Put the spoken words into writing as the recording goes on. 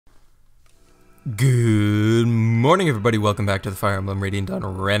Good morning, everybody. Welcome back to the Fire Emblem Radiant Dawn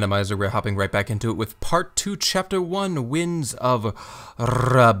Randomizer. We're hopping right back into it with Part 2, Chapter 1, Winds of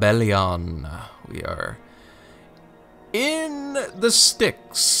Rebellion. We are in the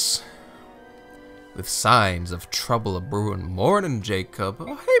sticks with signs of trouble a-brewing. Morning, Jacob.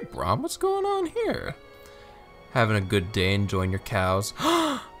 Oh, hey, Brom. What's going on here? Having a good day, enjoying your cows.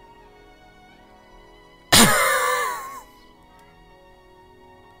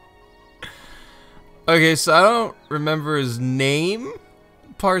 Okay, so I don't remember his name,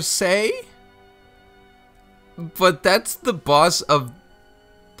 per se, but that's the boss of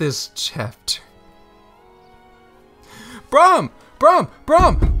this chapter. Brom!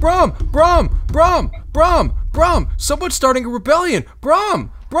 Someone's starting a rebellion!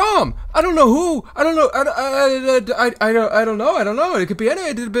 Brom! I don't know who! I don't know. It could be any.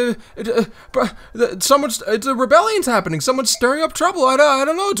 It's a rebellion's happening. Someone's stirring up trouble. I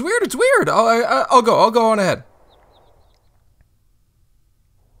don't know. It's weird. I'll go on ahead.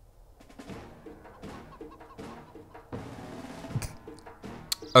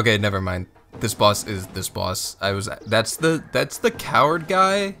 Okay, never mind. This boss is this boss. That's the coward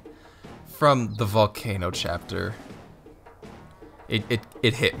guy from the volcano chapter. It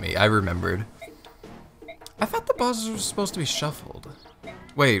hit me. I remembered. I thought the bosses were supposed to be shuffled.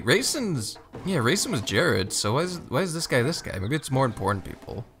 Wait, Rayson was Jared. So why is this guy this guy? Maybe it's more important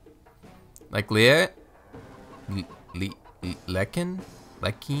people. Like Lekin?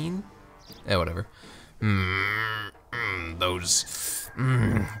 Yeah, whatever. Those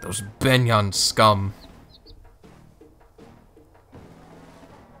Benyon scum.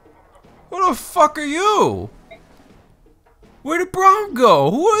 Who the fuck are you? Where did Brom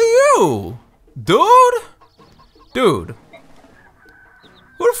go? Who are you? Dude? Who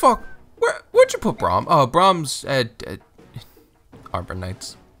the fuck? Where'd you put Brom? Oh, Brom's at Arbor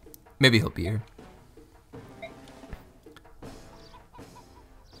Nights. Maybe he'll be here.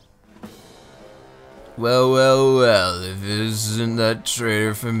 Well, if it isn't that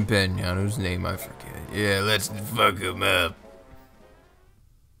traitor from Benyon, whose name I forget. Yeah, let's fuck him up.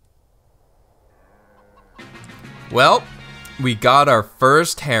 Well, we got our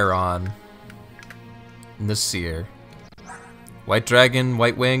first Heron in the Seer. White Dragon,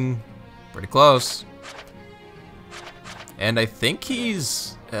 White Wing, pretty close. And I think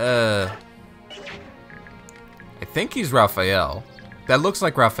he's Raphael. That looks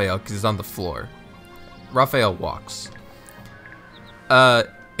like Raphael because he's on the floor. Raphael walks.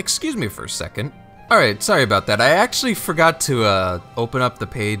 Excuse me for a second. Alright, sorry about that. I actually forgot to open up the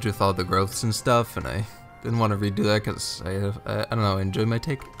page with all the growths and stuff, and I didn't want to redo that because I don't know, I enjoy my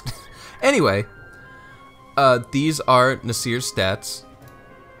take. Anyway, these are Nasir's stats.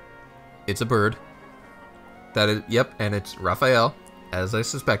 It's a bird. Yep, and it's Raphael, as I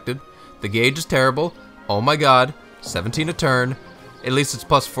suspected. The gauge is terrible. Oh my god, 17 a turn. At least it's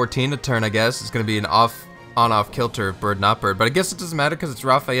plus 14 a turn, I guess. It's gonna be an on-off kilter, bird, not bird. But I guess it doesn't matter because it's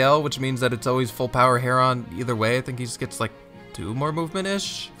Raphael, which means that it's always full power Heron either way. I think he just gets like 2 more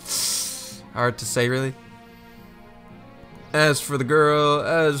movement-ish. Hard to say, really. As for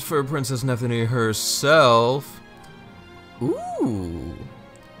Princess Nethany herself, ooh,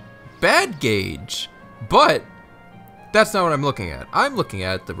 bad gauge, but that's not what I'm looking at. I'm looking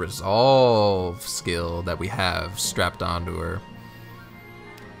at the resolve skill that we have strapped onto her.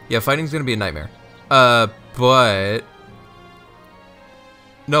 Yeah, fighting's gonna be a nightmare. But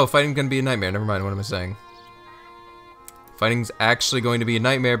no, fighting's gonna be a nightmare. Never mind. What am I saying? Fighting's actually going to be a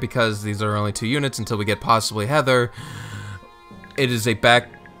nightmare because these are only 2 units until we get possibly Heather. It is a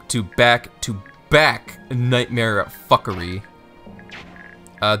back-to-back nightmare fuckery.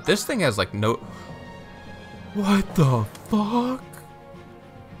 This thing has like no. What the fuck?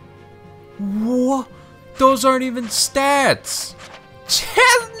 What? Those aren't even stats.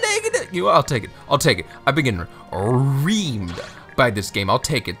 Just negative. I'll take it. I've been getting reamed by this game. I'll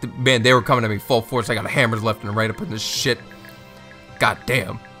take it. Man, they were coming at me full force. I got hammers left and right up in this shit. God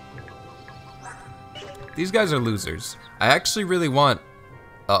damn. These guys are losers. I actually really want...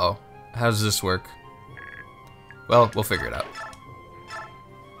 Uh-oh. How does this work? Well, we'll figure it out.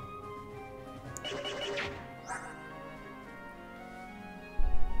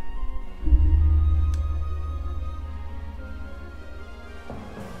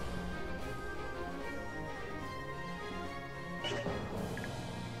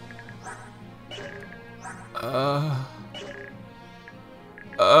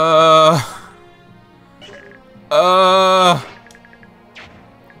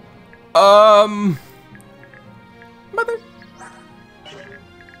 Mother.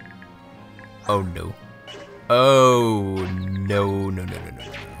 Oh no. Oh no.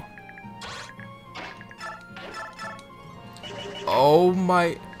 Oh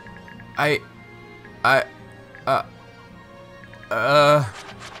my... I...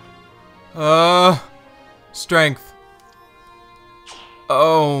 Strength.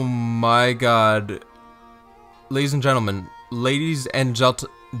 Oh my god. Ladies and gentlemen,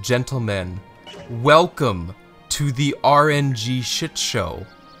 gentlemen, welcome to the RNG shit show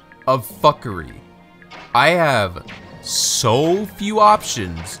of fuckery. I have so few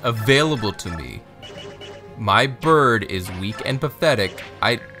options available to me. My bird is weak and pathetic.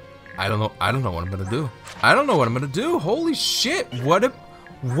 I don't know what I'm gonna do. I don't know what I'm gonna do. Holy shit, what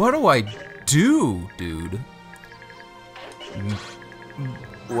do I do, dude?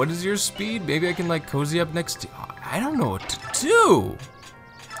 What is your speed? Maybe I can like cozy up next to you. I don't know what to do.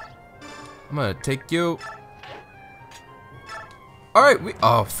 I'm gonna take you. All right,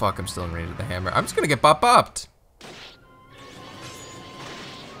 oh fuck, I'm still in range of the hammer. I'm just gonna get bop-bopped.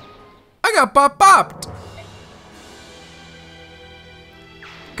 I got bop-bopped.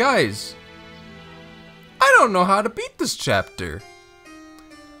 Guys, I don't know how to beat this chapter.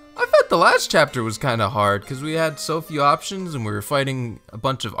 I thought the last chapter was kind of hard because we had so few options and we were fighting a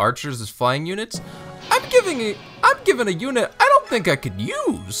bunch of archers as flying units. I'm given a unit I don't think I could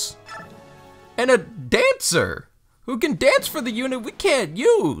use. And a dancer who can dance for the unit we can't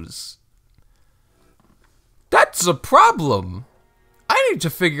use. That's a problem. I need to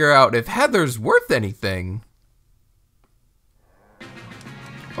figure out if Heather's worth anything.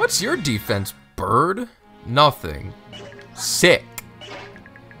 What's your defense, bird? Nothing. Sick.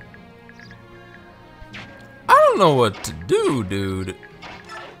 I don't know what to do, dude.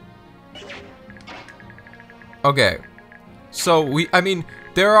 Okay. So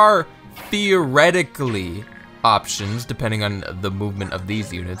there are theoretically options depending on the movement of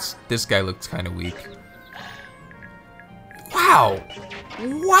these units. This guy looks kind of weak. Wow.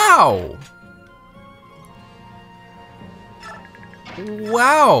 Wow.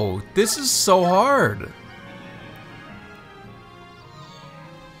 Wow, this is so hard.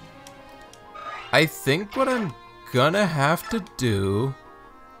 I think what I'm gonna have to do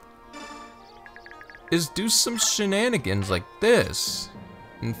is do some shenanigans like this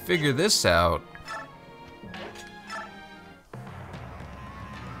and figure this out.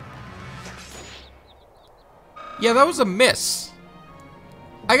 Yeah, that was a miss.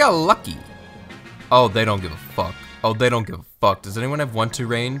 I got lucky. Oh, they don't give a fuck. Oh, they don't give a fuck. Does anyone have 1-2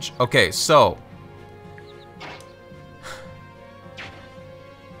 range? Okay, so.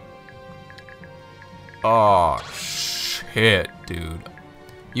 Oh, shit, dude.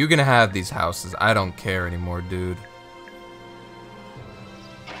 You're gonna have these houses. I don't care anymore, dude.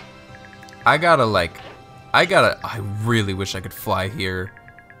 I really wish I could fly here.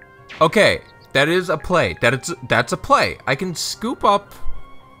 Okay, that is a play. That's a play. I can scoop up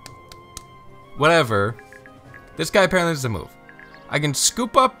whatever. This guy apparently doesn't move. I can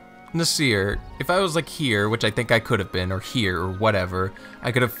scoop up Nasir. If I was like here, which I think I could have been, or here, or whatever,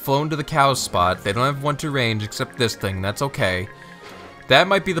 I could have flown to the cow spot. They don't have 1-2 range except this thing. That's okay. That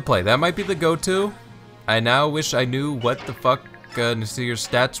might be the play. That might be the go-to. I now wish I knew what the fuck Nasir's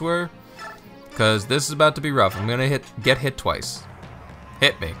stats were, because this is about to be rough. I'm gonna get hit twice.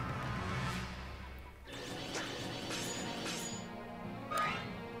 Hit me.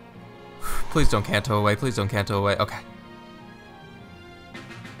 Please don't canto away. Please don't canto away. Okay.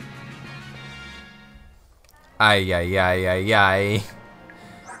 Ay, ay, ay, ay, ay.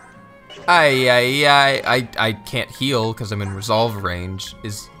 Ay, ay, ay. I can't heal because I'm in resolve range.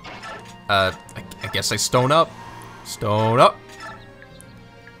 I guess I stone up. Stone up.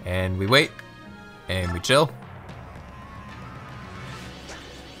 And we wait. And we chill.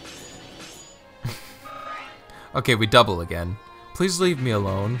 Okay, we double again. Please leave me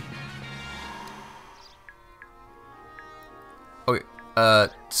alone. Okay,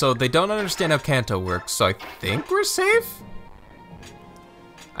 so they don't understand how Kanto works, so I think we're safe?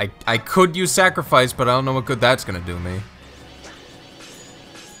 I could use sacrifice, but I don't know what good that's gonna do me.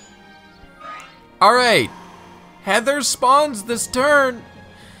 Alright! Heather spawns this turn!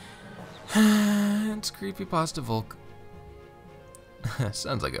 It's creepypasta Volk.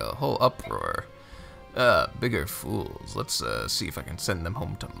 Sounds like a whole uproar. Bigger fools. Let's see if I can send them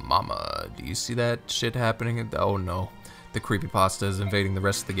home to mama. Do you see that shit happening? Oh no. The creepypasta is invading the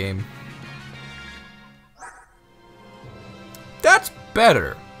rest of the game. That's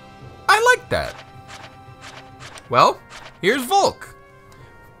better. I like that. Well, here's Volk.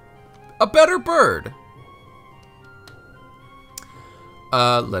 A better bird.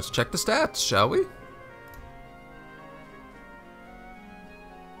 Let's check the stats, shall we?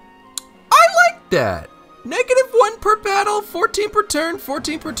 I like that. -1 per battle, 14 per turn.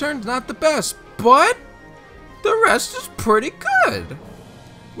 14 per turn is not the best, but The rest is pretty good.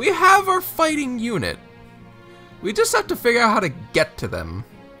 We have our fighting unit. We just have to figure out how to get to them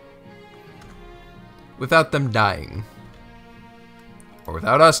without them dying. Or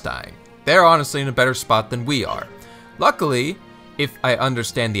without us dying. They're honestly in a better spot than we are. Luckily, if I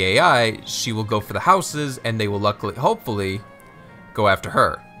understand the AI, she will go for the houses and they will luckily, hopefully, go after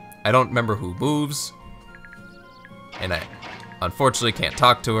her. I don't remember who moves. And I unfortunately can't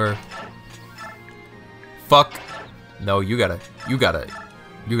talk to her. Fuck. No, you gotta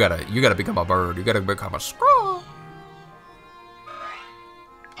become a bird. You gotta become a squirrel.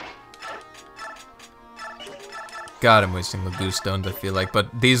 God, I'm wasting the goose stones, I feel like.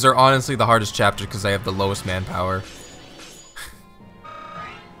 But these are honestly the hardest chapters because I have the lowest manpower.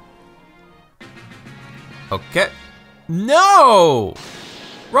 Okay. No!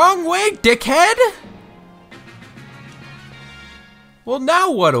 Wrong way, dickhead! Well,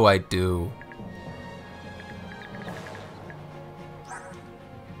 now what do I do?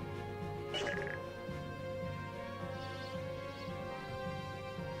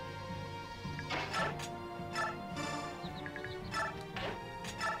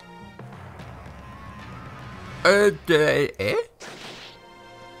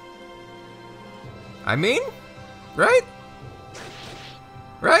 I mean, right?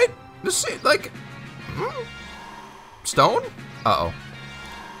 Right? This is like, stone? Uh-oh.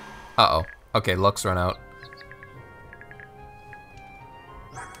 Uh-oh. Okay, luck's run out.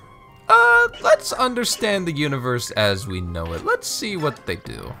 Let's understand the universe as we know it. Let's see what they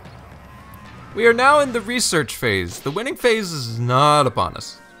do. We are now in the research phase. The winning phase is not upon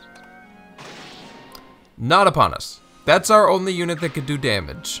us. Not upon us. That's our only unit that could do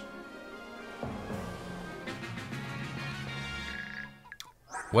damage.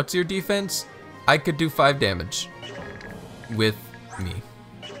 What's your defense? I could do 5 damage with me.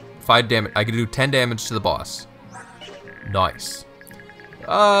 5 damage. I could do 10 damage to the boss. Nice.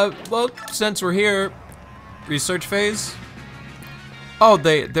 Well, since we're here, research phase. Oh,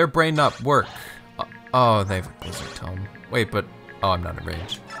 their brain not work. Oh, they have a blizzard tome. Wait, but oh, I'm not in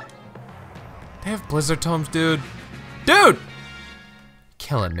range. They have blizzard tomes, dude. Dude!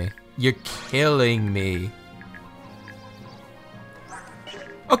 Killing me. You're killing me.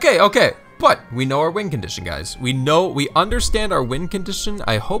 Okay, but we know our win condition, guys. We understand our win condition.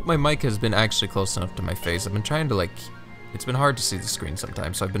 I hope my mic has been actually close enough to my face. I've been trying to it's been hard to see the screen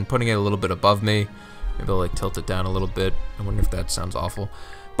sometimes, so I've been putting it a little bit above me. Maybe I'll tilt it down a little bit. I wonder if that sounds awful.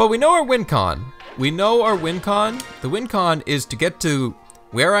 But we know our win con. We know our win con. The win con is to get to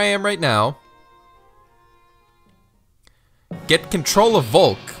where I am right now. Get control of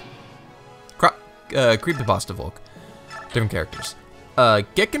Volk. Creepypasta Volk. Different characters.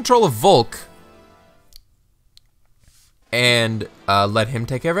 Get control of Volk. And let him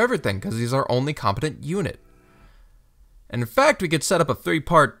take care of everything, because he's our only competent unit. And in fact, we could set up a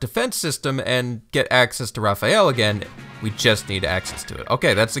 3-part defense system and get access to Raphael again. We just need access to it.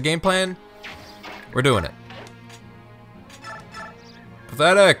 Okay, that's the game plan. We're doing it.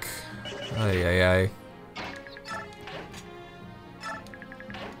 Pathetic. Ay, ay, ay.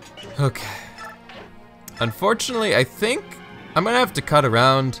 Okay. Unfortunately, I think I'm gonna have to cut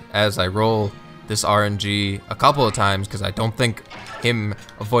around as I roll this RNG a couple of times because I don't think him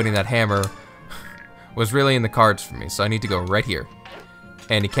avoiding that hammer was really in the cards for me. So I need to go right here.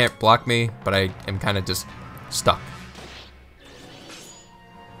 And he can't block me, but I am kind of just stuck.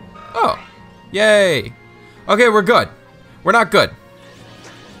 Oh, yay. Okay, we're good. We're not good.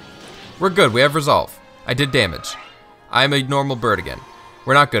 We're good, we have resolve. I did damage. I'm a normal bird again.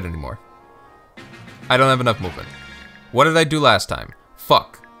 We're not good anymore. I don't have enough movement. What did I do last time?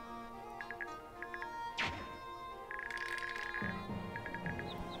 Fuck.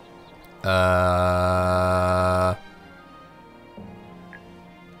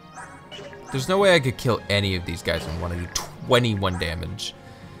 There's no way I could kill any of these guys and want to do 21 damage.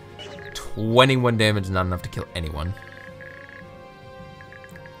 21 damage is not enough to kill anyone.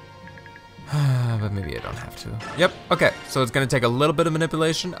 But maybe I don't have to. Yep, okay. So it's gonna take a little bit of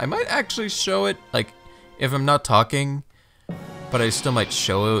manipulation. I might actually show it, like, if I'm not talking, but I still might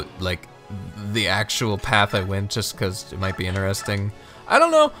show it, like, the actual path I went just because it might be interesting. I don't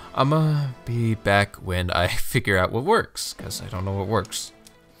know. I'm gonna be back when I figure out what works, because I don't know what works.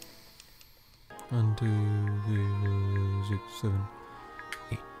 1, 2, 3, 4, 6, 7,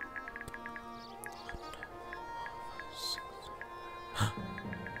 8.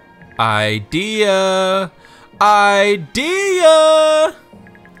 Idea! Idea!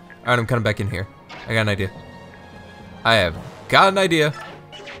 Alright, I'm coming back in here. I got an idea. I have got an idea.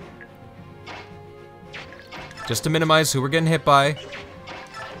 Just to minimize who we're getting hit by.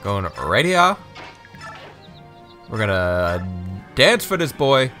 Going right here. We're gonna dance for this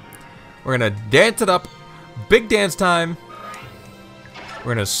boy. We're gonna dance it up. Big dance time.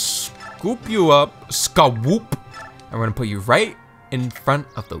 We're gonna scoop you up, scoop, and we're gonna put you right in front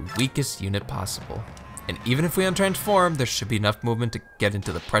of the weakest unit possible. And even if we untransform, there should be enough movement to get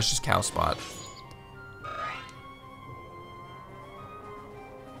into the precious cow spot.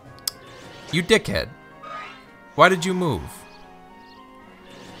 You dickhead. Why did you move?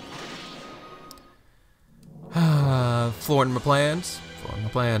 Flooring my plans. Flooring my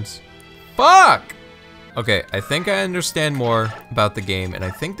plans. Fuck! Okay, I think I understand more about the game, and I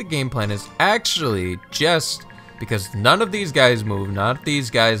think the game plan is actually just because none of these guys move, not these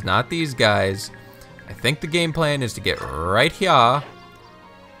guys, not these guys. I think the game plan is to get right here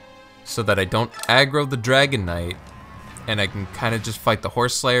so that I don't aggro the Dragon Knight and I can kind of just fight the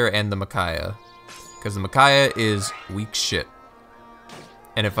Horse Slayer and the Micaiah. Because the Micaiah is weak shit.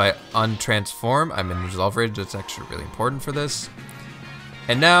 And if I untransform, I'm in Resolve Rage. That's actually really important for this.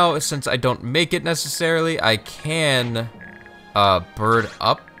 And now, since I don't make it necessarily, I can bird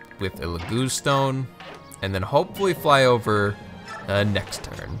up with a Lagoo Stone and then hopefully fly over next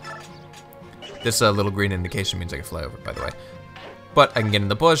turn. This little green indication means I can fly over, by the way. But I can get in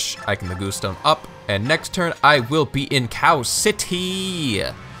the bush, I can Lagoo Stone up, and next turn I will be in Cow City.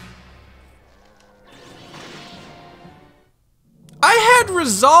 I had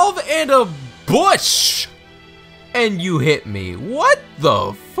Resolve and a bush, and you hit me. What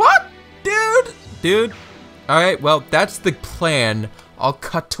the fuck, dude? Dude. All right, well, that's the plan. I'll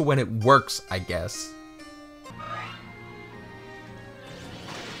cut to when it works, I guess.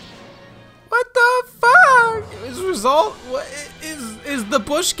 What the fuck? Is Resolve, what, is the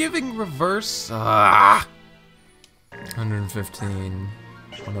bush giving reverse? 115,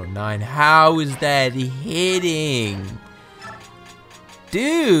 109, how is that hitting?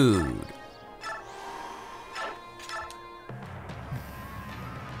 Dude.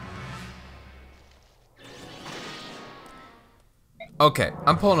 Okay,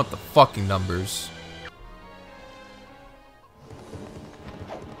 I'm pulling up the fucking numbers.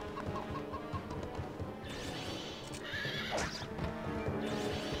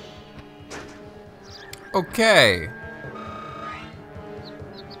 Okay.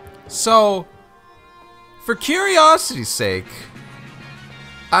 So, for curiosity's sake,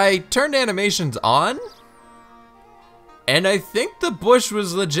 I turned animations on, and I think the bush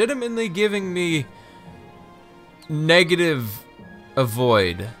was legitimately giving me negative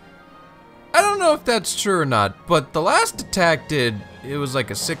avoid. I don't know if that's true or not, but the last attack it was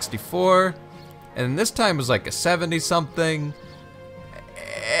like a 64, and this time was like a 70 something.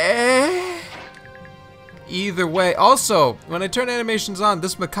 Either way, also, when I turned animations on,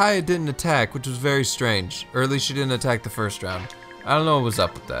 this Micaiah didn't attack, which was very strange. Or at least she didn't attack the first round. I don't know what was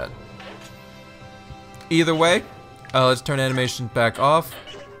up with that. Either way, let's turn animations back off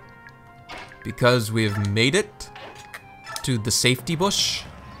because we have made it to the safety bush.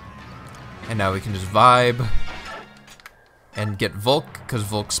 And now we can just vibe and get Volk, because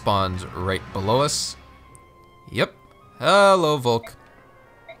Volk spawns right below us. Yep. Hello, Volk.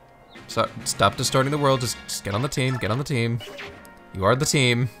 So, stop distorting the world, just get on the team, get on the team. You are the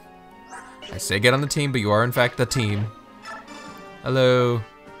team. I say get on the team, but you are in fact the team. Hello.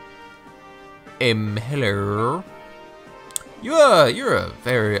 Hello. You're a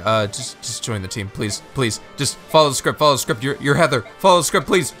very, just join the team, please, please. Just follow the script, you're Heather. Follow the script,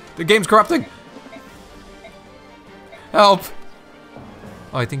 please. The game's corrupting. Help.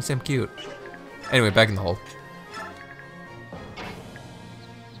 Oh, I think I'm cute. Anyway, back in the hole.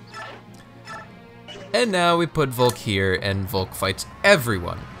 And now we put Volk here, and Volk fights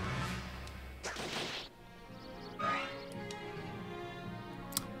everyone.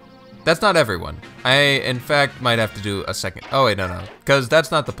 That's not everyone. I, in fact, might have to do a second. Oh, wait, no. Because that's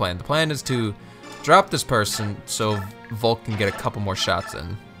not the plan. The plan is to drop this person so Volk can get a couple more shots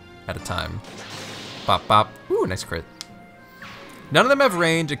in at a time. Bop, bop. Ooh, nice crit. None of them have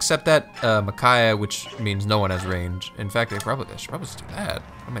range except that Micaiah, which means no one has range. In fact, I should probably just do that.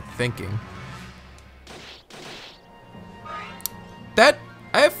 What am I thinking? That,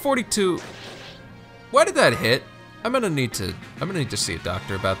 I have 42. Why did that hit? I'm gonna need to see a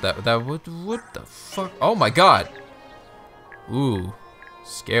doctor about that. What the fuck? Oh my god. Ooh,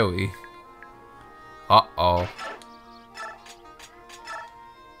 scary. Uh-oh.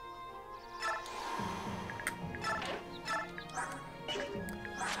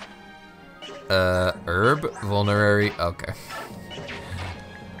 Herb, vulnerary, okay.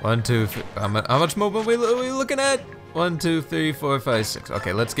 1, 2, 3, how much movement are we looking at? 1, 2, 3, 4, 5, 6.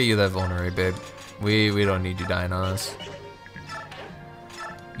 Okay, let's get you that vulnerary, babe. We don't need you dying on us.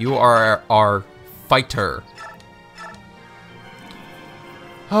 You are our fighter.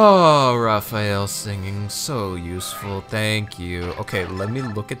 Oh, Raphael singing, so useful, thank you. Okay, let me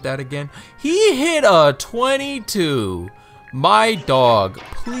look at that again. He hit a 22. My dog,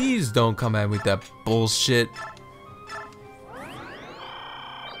 please don't come at me with that bullshit.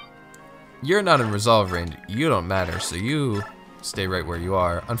 You're not in resolve range, you don't matter, so you stay right where you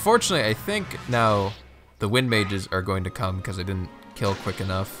are. Unfortunately, I think now the wind mages are going to come because I didn't kill quick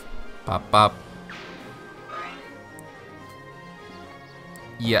enough. Pop, pop.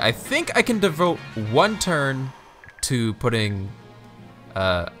 Yeah, I think I can devote one turn to putting,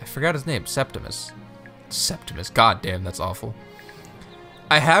 I forgot his name, Septimus. Septimus, god damn, that's awful.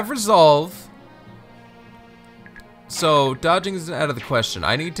 I have resolve, so dodging is out of the question.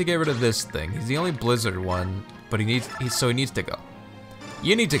 I need to get rid of this thing. He's the only blizzard one, but he needs to go.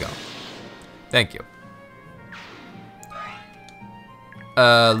 You need to go. Thank you.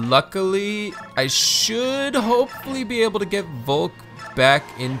 Luckily, I should hopefully be able to get Volk back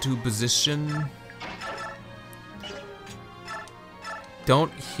into position.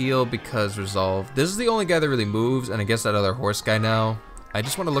 Don't heal because resolve. This is the only guy that really moves, and I guess that other horse guy now. I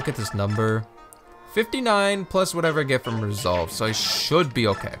just want to look at this number. 59 plus whatever I get from resolve, so I should be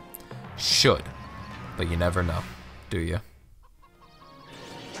okay. Should. But you never know, do you?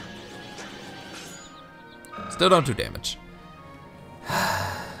 Still don't do damage.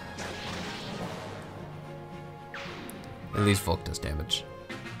 At least Volk does damage.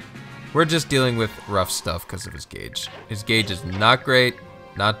 We're just dealing with rough stuff because of his gauge. His gauge is not great,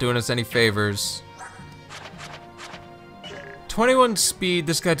 not doing us any favors. 21 speed,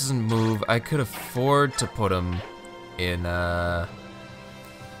 this guy doesn't move. I could afford to put him in, but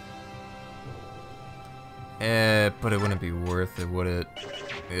it wouldn't be worth it, would it?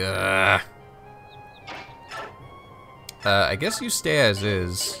 Ugh. I guess you stay as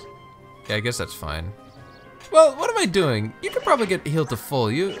is. Yeah, I guess that's fine. Well, what am I doing? You could probably get healed to full.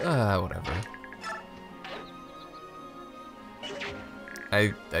 Whatever.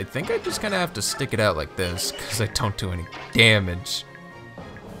 I think I just kind of have to stick it out like this because I don't do any damage.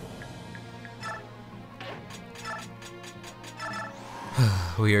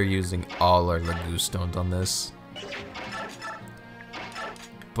 We are using all our Lagoon stones on this.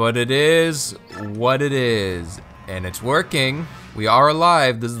 But it is what it is. And it's working. We are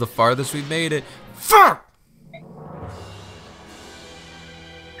alive. This is the farthest we've made it. Fuck!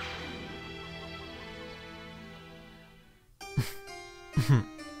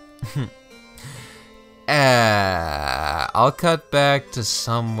 I'll cut back to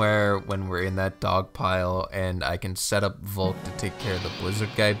somewhere when we're in that dog pile and I can set up Volk to take care of the blizzard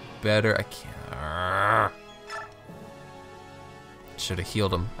guy better. I can't. Should have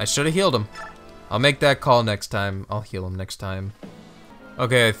healed him. I should have healed him. I'll make that call next time. I'll heal him next time.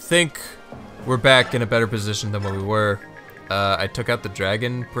 Okay, I think we're back in a better position than when we were. I took out the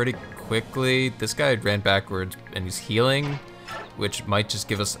dragon pretty quickly. This guy ran backwards and he's healing, which might just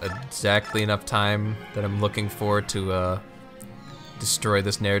give us exactly enough time that I'm looking for to destroy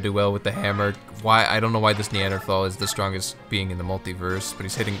this ne'er-do-well with the hammer. Why? I don't know why this Neanderthal is the strongest being in the multiverse, but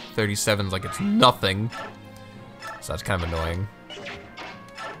he's hitting 37s like it's nothing. So that's kind of annoying.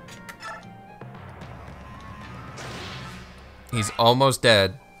 He's almost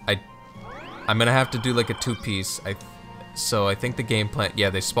dead. I'm gonna have to do like a two-piece. So I think the game plan. Yeah,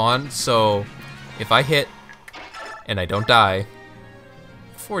 they spawn. So if I hit and I don't die.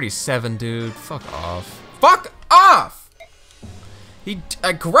 47, dude. Fuck off. Fuck off!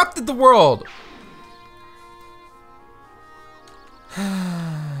 I corrupted the world!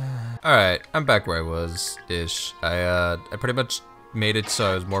 Alright, I'm back where I was-ish. I pretty much made it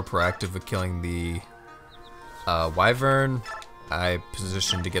so I was more proactive with killing the wyvern. I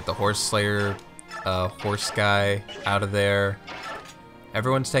positioned to get the horse slayer horse guy out of there.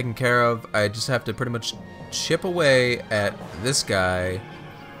 Everyone's taken care of. I just have to pretty much chip away at this guy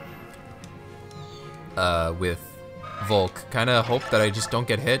with Volk. Kind of hope that I just don't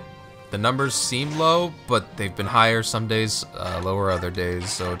get hit. The numbers seem low, but they've been higher some days, lower other days,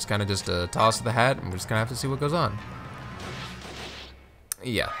 so it's kind of just a toss of the hat, and we're just gonna have to see what goes on.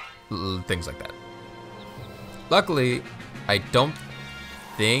 Yeah, things like that. Luckily, I don't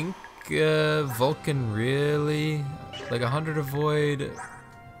think Volk can really, like 100 avoid,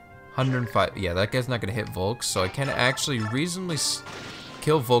 105, yeah, that guy's not gonna hit Volk, so I can actually reasonably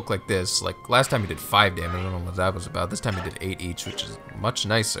kill Volk like this. Like, last time he did 5 damage, I don't know what that was about. This time he did 8 each, which is much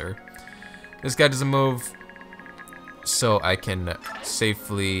nicer. This guy doesn't move, so I can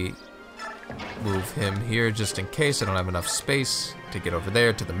safely move him here just in case I don't have enough space to get over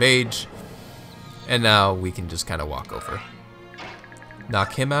there to the mage. And now we can just kind of walk over.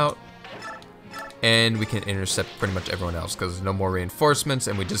 Knock him out. And we can intercept pretty much everyone else because there's no more reinforcements,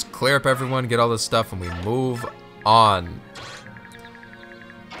 and we just clear up everyone, get all this stuff, and we move on.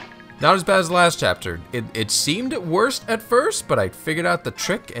 Not as bad as the last chapter. It seemed worse at first, but I figured out the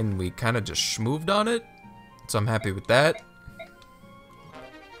trick, and we kind of just schmooved on it. So I'm happy with that.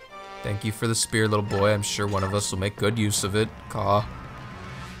 Thank you for the spear, little boy. I'm sure one of us will make good use of it. Caw.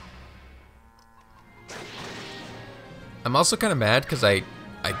 I'm also kind of mad because I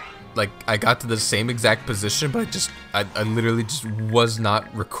got to the same exact position, but I literally just was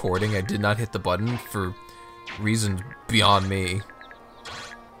not recording. I did not hit the button for reasons beyond me.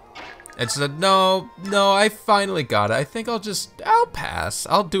 And said, no, I finally got it. I think I'll pass.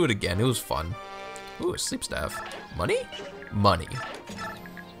 I'll do it again. It was fun. Ooh, a sleep staff. Money? Money.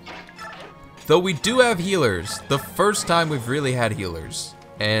 Though we do have healers. The first time we've really had healers.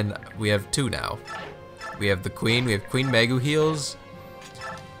 And we have 2 now. We have the Queen. We have Queen Megu heals.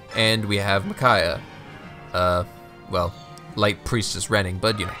 And we have Micaiah. Well, Light Priestess Renning,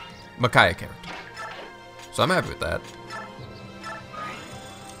 but you know, Micaiah character. So I'm happy with that.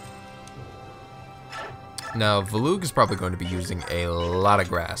 Now, Valug is probably going to be using a lot of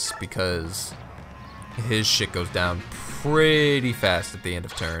grass because his shit goes down pretty fast at the end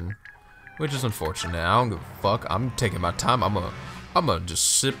of turn, which is unfortunate. I don't give a fuck. I'm taking my time. I'm gonna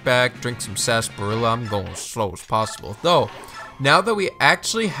just sit back, drink some sarsaparilla. I'm going as slow as possible. Though, now that we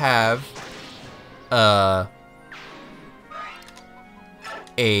actually have a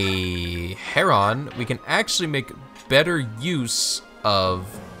Heron, we can actually make better use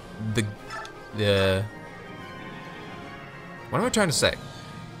of the what am I trying to say?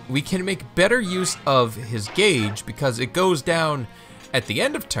 We can make better use of his gauge because it goes down at the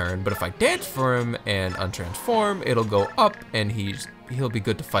end of turn, but if I dance for him and untransform, it'll go up and he'll be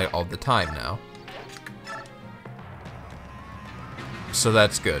good to fight all the time now. So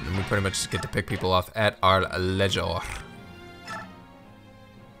that's good, and we pretty much just get to pick people off at our leisure.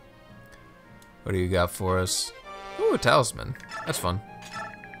 What do you got for us? Ooh, a talisman. That's fun.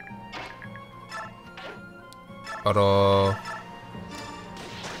 Auto.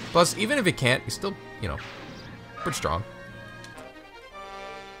 Plus, even if he can't, he's still, you know, pretty strong.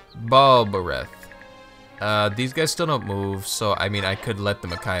 Bulbareth. These guys still don't move, so I mean, I could let the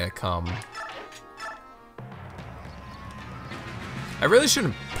Micaiah come. I really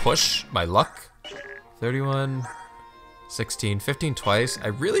shouldn't push my luck. 31, 16, 15 twice. I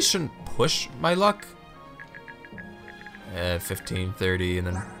really shouldn't push my luck. 15, 30, and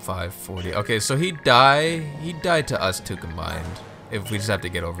then 5, 40. Okay, so he'd die to us 2 combined. If we just have to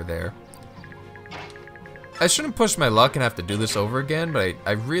get over there. I shouldn't push my luck and have to do this over again, but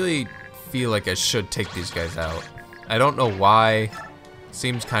I really feel like I should take these guys out. I don't know why.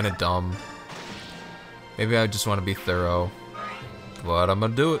 Seems kind of dumb. Maybe I just want to be thorough. But I'm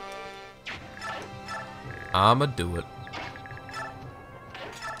gonna do it. I'ma do it.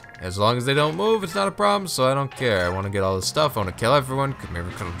 As long as they don't move, it's not a problem, so I don't care. I want to get all this stuff. I want to kill everyone. Maybe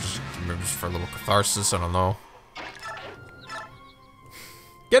just for a little catharsis, I don't know.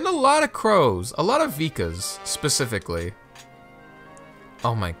 Getting a lot of crows. A lot of Vikas, specifically.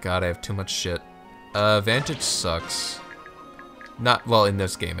 Oh my god, I have too much shit. Vantage sucks. Not, well, in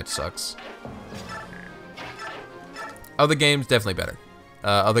this game it sucks. Other games, definitely better.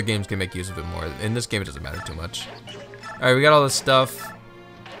 Other games can make use of it more. In this game, it doesn't matter too much. Alright, we got all this stuff.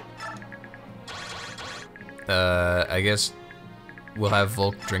 I guess we'll have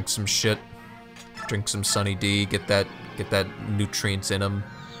Volk drink some shit. Drink some Sunny D, get that nutrients in him.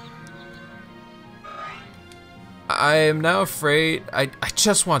 I am now afraid. I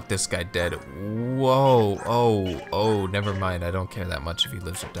just want this guy dead. Whoa. Oh, never mind. I don't care that much if he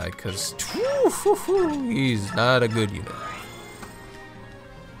lives or dies, because he's not a good unit.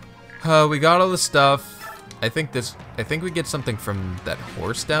 We got all the stuff. I think we get something from that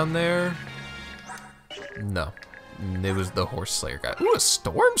horse down there. No. It was the horse slayer guy. Ooh, a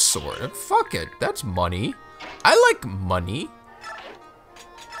storm sword. Fuck it. That's money. I like money.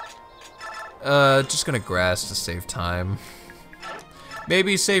 Just gonna grass to save time.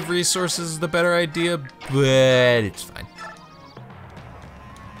 Maybe save resources is the better idea, but it's fine.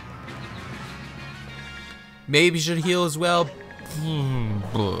 Maybe should heal as well.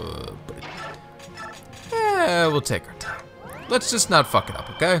 But we'll take our time. Let's just not fuck it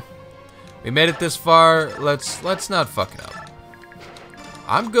up, okay? We made it this far. Let's not fuck it up.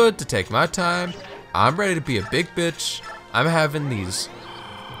 I'm good to take my time. I'm ready to be a big bitch. I'm having these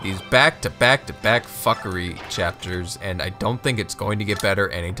back-to-back-to-back fuckery chapters, and I don't think it's going to get better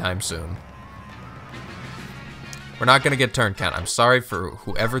anytime soon. We're not gonna get turn count. I'm sorry for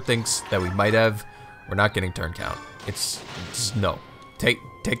whoever thinks that we might have. We're not getting turn count. It's no. Take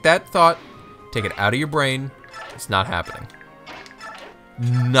that thought Take it out of your brain. It's not happening.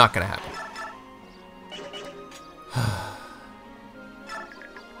 Not gonna happen.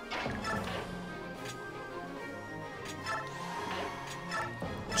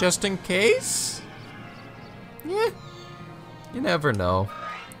 Just in case? Yeah. You never know.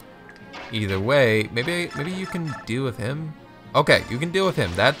 Either way, maybe you can deal with him. Okay, you can deal with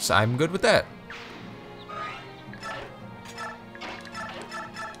him. I'm good with that.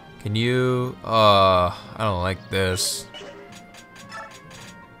 Can you I don't like this.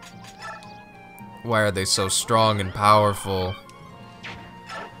 Why are they so strong and powerful?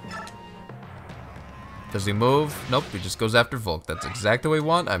 Does he move? Nope, he just goes after Volk. That's exactly what we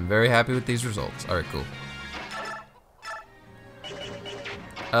want. I'm very happy with these results. Alright, cool.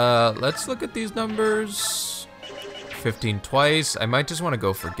 Let's look at these numbers. 15 twice. I might just want to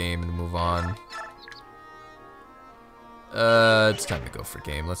go for game and move on. It's time to go for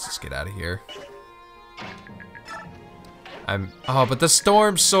game. Let's just get out of here. Oh, but the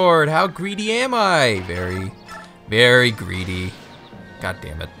Storm Sword! How greedy am I? Very, very greedy. God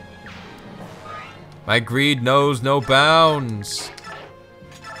damn it. My greed knows no bounds.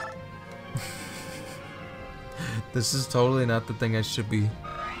 This is totally not the thing I should be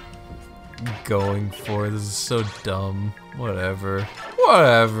going for. This is so dumb. Whatever.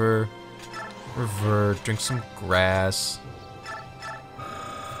 Whatever. Revert. Drink some grass.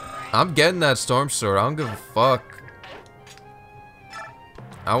 I'm getting that Storm Sword. I don't give a fuck.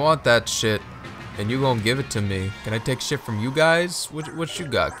 I want that shit. And you gonna give it to me. Can I take shit from you guys? What you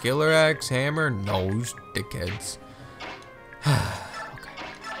got? Killer axe? Hammer? No, you dickheads. Okay.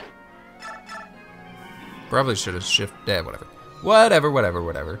 Probably should have shifted. Whatever.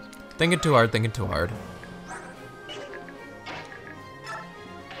 Whatever. Thinking too hard, thinking too hard.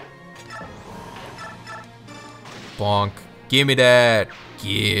 Bonk. Give me that.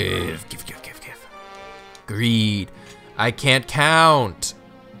 Give. Greed. I can't count.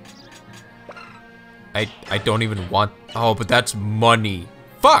 I don't even want. Oh, but that's money.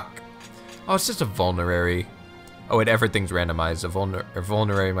 Fuck. Oh, it's just a vulnerary. Oh, and everything's randomized. A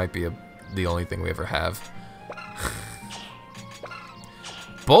vulnerary might be the only thing we ever have.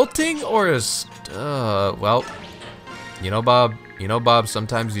 Bolting or a well, you know, Bob.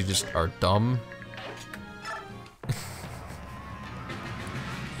 Sometimes you just are dumb.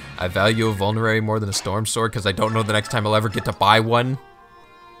 I value a vulnerary more than a storm sword because I don't know the next time I'll ever get to buy one.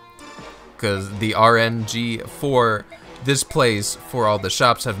 Because the RNG for this place for all the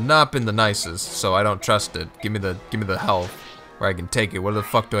shops have not been the nicest, so I don't trust it. Give me the health where I can take it. What the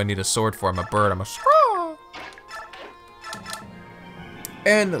fuck do I need a sword for? I'm a bird. I'm a straw.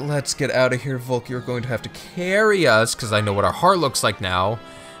 And let's get out of here, Volk. You're going to have to carry us because I know what our heart looks like now,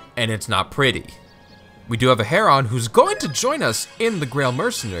 and it's not pretty. We do have a Heron who's going to join us in the Grail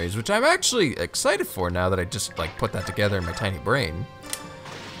Mercenaries, which I'm actually excited for now that I just like put that together in my tiny brain.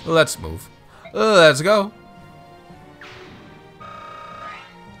 Let's move. Let's go.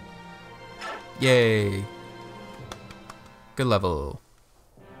 Yay. Good level.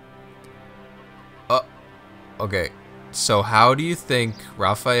 Okay. So how do you think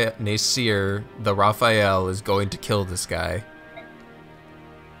Raphael Nasir, the Raphael, is going to kill this guy?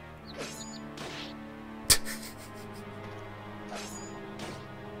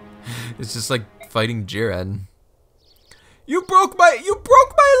 It's just like fighting Jiren. You broke my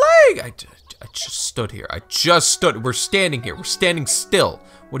leg! I just stood here. We're standing here. We're standing still.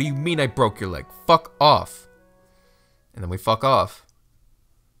 What do you mean I broke your leg? Fuck off. And then we fuck off.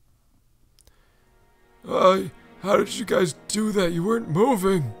 How did you guys do that? You weren't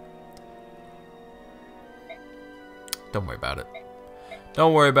moving. Don't worry about it.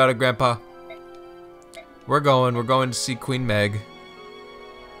 Don't worry about it, Grandpa. We're going to see Queen Meg.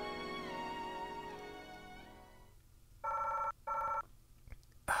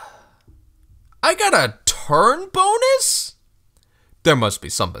 I got a turn bonus? There must be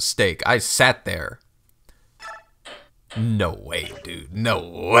some mistake. I sat there. No way, dude. No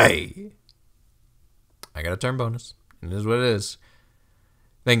way. I got a turn bonus. It is what it is.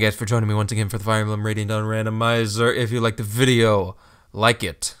 Thank you guys for joining me once again for the Fire Emblem Radiant Dawn Randomizer. If you liked the video, like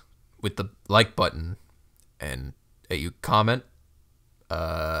it with the like button. And you comment.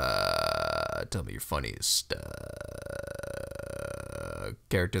 Tell me your funniest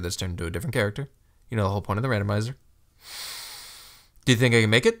character that's turned into a different character. You know the whole point of the randomizer. Do you think I can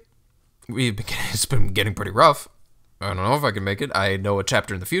make it? It's been getting pretty rough. I don't know if I can make it. I know a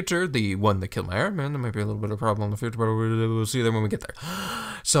chapter in the future, the one that killed my Iron Man. There might be a little bit of a problem in the future, but we'll see them when we get there.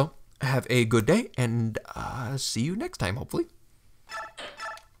 So, have a good day, and see you next time, hopefully.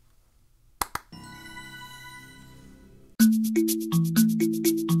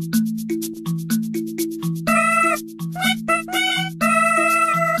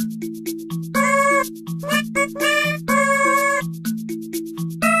 Bye.